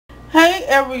Hey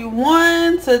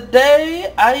everyone,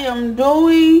 today I am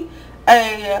doing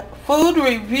a food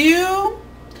review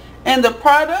and the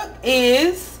product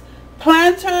is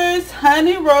Planters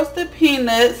Honey Roasted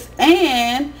Peanuts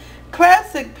and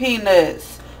Classic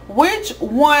Peanuts. Which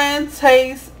one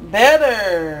tastes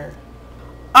better?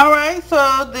 Alright,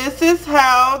 so this is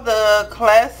how the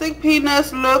Classic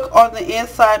Peanuts look on the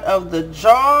inside of the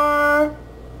jar.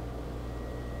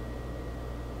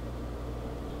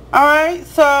 Alright,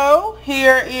 so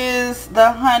here is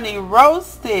the honey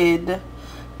roasted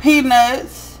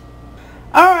peanuts.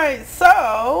 Alright,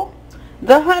 so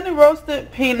the honey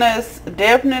roasted peanuts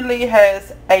definitely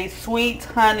has a sweet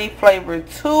honey flavor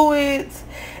to it.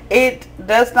 It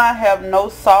does not have no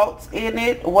salt in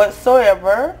it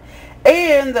whatsoever.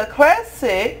 And the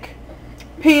classic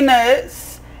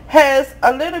peanuts has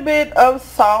a little bit of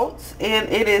salt and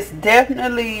it is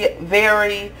definitely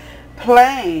very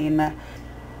plain.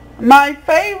 My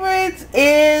favorite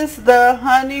is the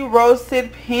honey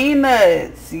roasted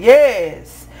peanuts,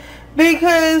 yes,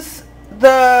 because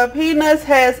the peanuts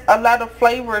has a lot of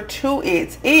flavor to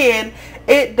it and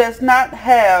it does not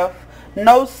have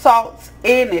no salt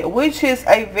in it, which is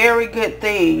a very good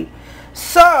thing.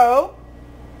 So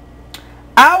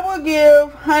I will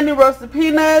give honey roasted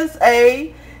peanuts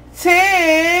a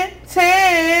 10,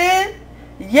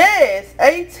 yes,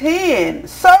 a 10.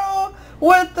 So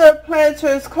with the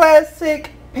Planters Classic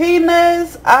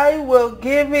Peanuts, I will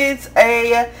give it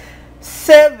a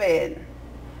 7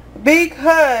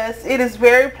 because it is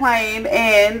very plain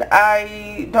and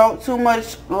I don't too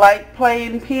much like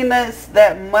plain peanuts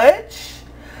that much.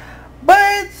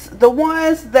 But the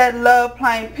ones that love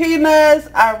plain peanuts,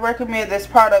 I recommend this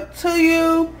product to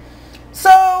you.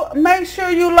 So make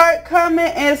sure you like,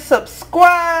 comment, and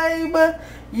subscribe.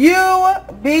 You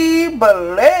be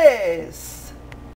blessed.